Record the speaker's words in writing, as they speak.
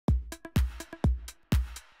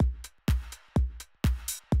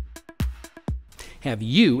Have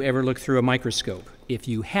you ever looked through a microscope? If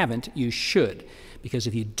you haven't, you should, because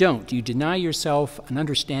if you don't, you deny yourself an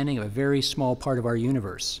understanding of a very small part of our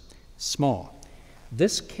universe. Small.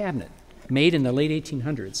 This cabinet, made in the late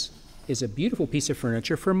 1800s, is a beautiful piece of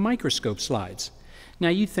furniture for microscope slides. Now,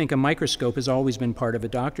 you'd think a microscope has always been part of a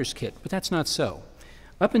doctor's kit, but that's not so.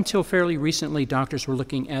 Up until fairly recently, doctors were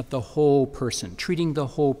looking at the whole person, treating the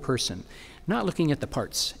whole person, not looking at the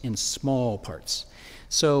parts, in small parts.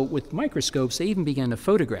 So with microscopes, they even began to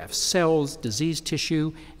photograph cells, diseased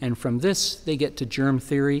tissue, and from this they get to germ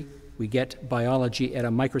theory. We get biology at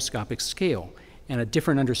a microscopic scale and a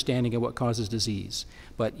different understanding of what causes disease.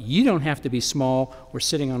 But you don't have to be small or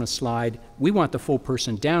sitting on a slide. We want the full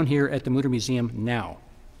person down here at the Mütter Museum now.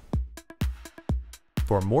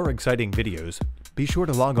 For more exciting videos, be sure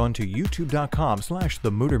to log on to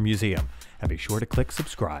youtube.com/the Mütter Museum and be sure to click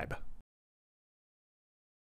subscribe.